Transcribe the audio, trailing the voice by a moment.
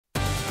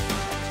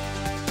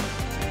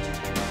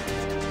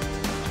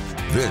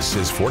This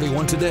is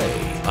 41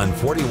 Today on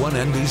 41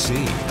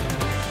 NBC.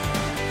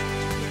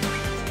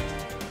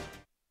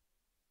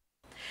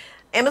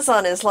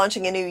 Amazon is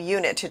launching a new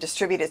unit to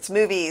distribute its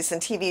movies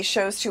and TV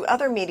shows to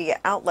other media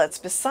outlets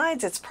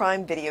besides its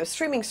Prime Video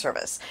streaming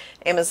service.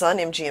 Amazon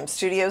MGM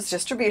Studios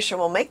distribution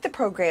will make the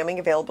programming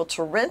available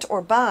to rent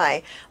or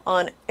buy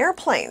on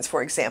airplanes,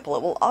 for example.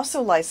 It will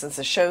also license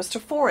the shows to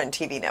foreign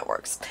TV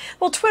networks.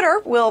 Well, Twitter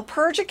will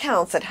purge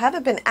accounts that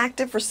haven't been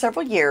active for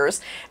several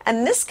years,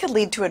 and this could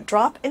lead to a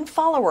drop in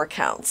follower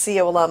counts.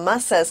 CEO Elon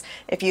Musk says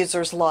if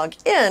users log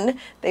in,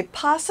 they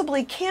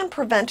possibly can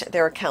prevent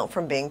their account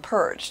from being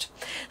purged.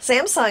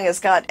 Samsung has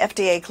got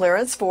FDA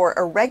clearance for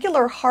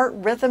irregular heart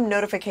rhythm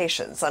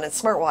notifications on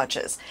its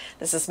smartwatches.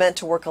 This is meant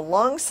to work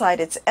alongside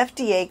its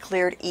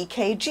FDA-cleared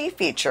EKG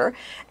feature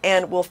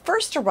and will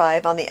first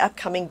arrive on the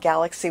upcoming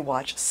Galaxy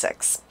Watch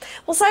 6.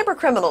 Well,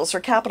 cybercriminals are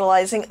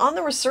capitalizing on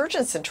the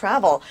resurgence in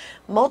travel.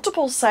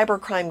 Multiple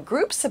cybercrime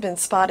groups have been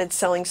spotted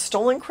selling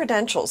stolen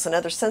credentials and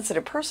other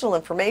sensitive personal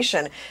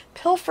information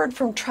pilfered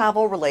from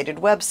travel-related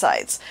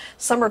websites.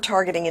 Some are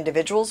targeting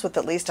individuals with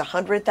at least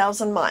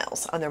 100,000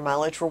 miles on their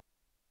mileage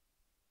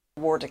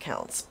reward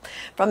accounts.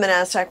 From the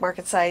NASDAQ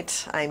market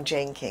site, I'm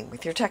Jane King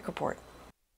with your Tech Report.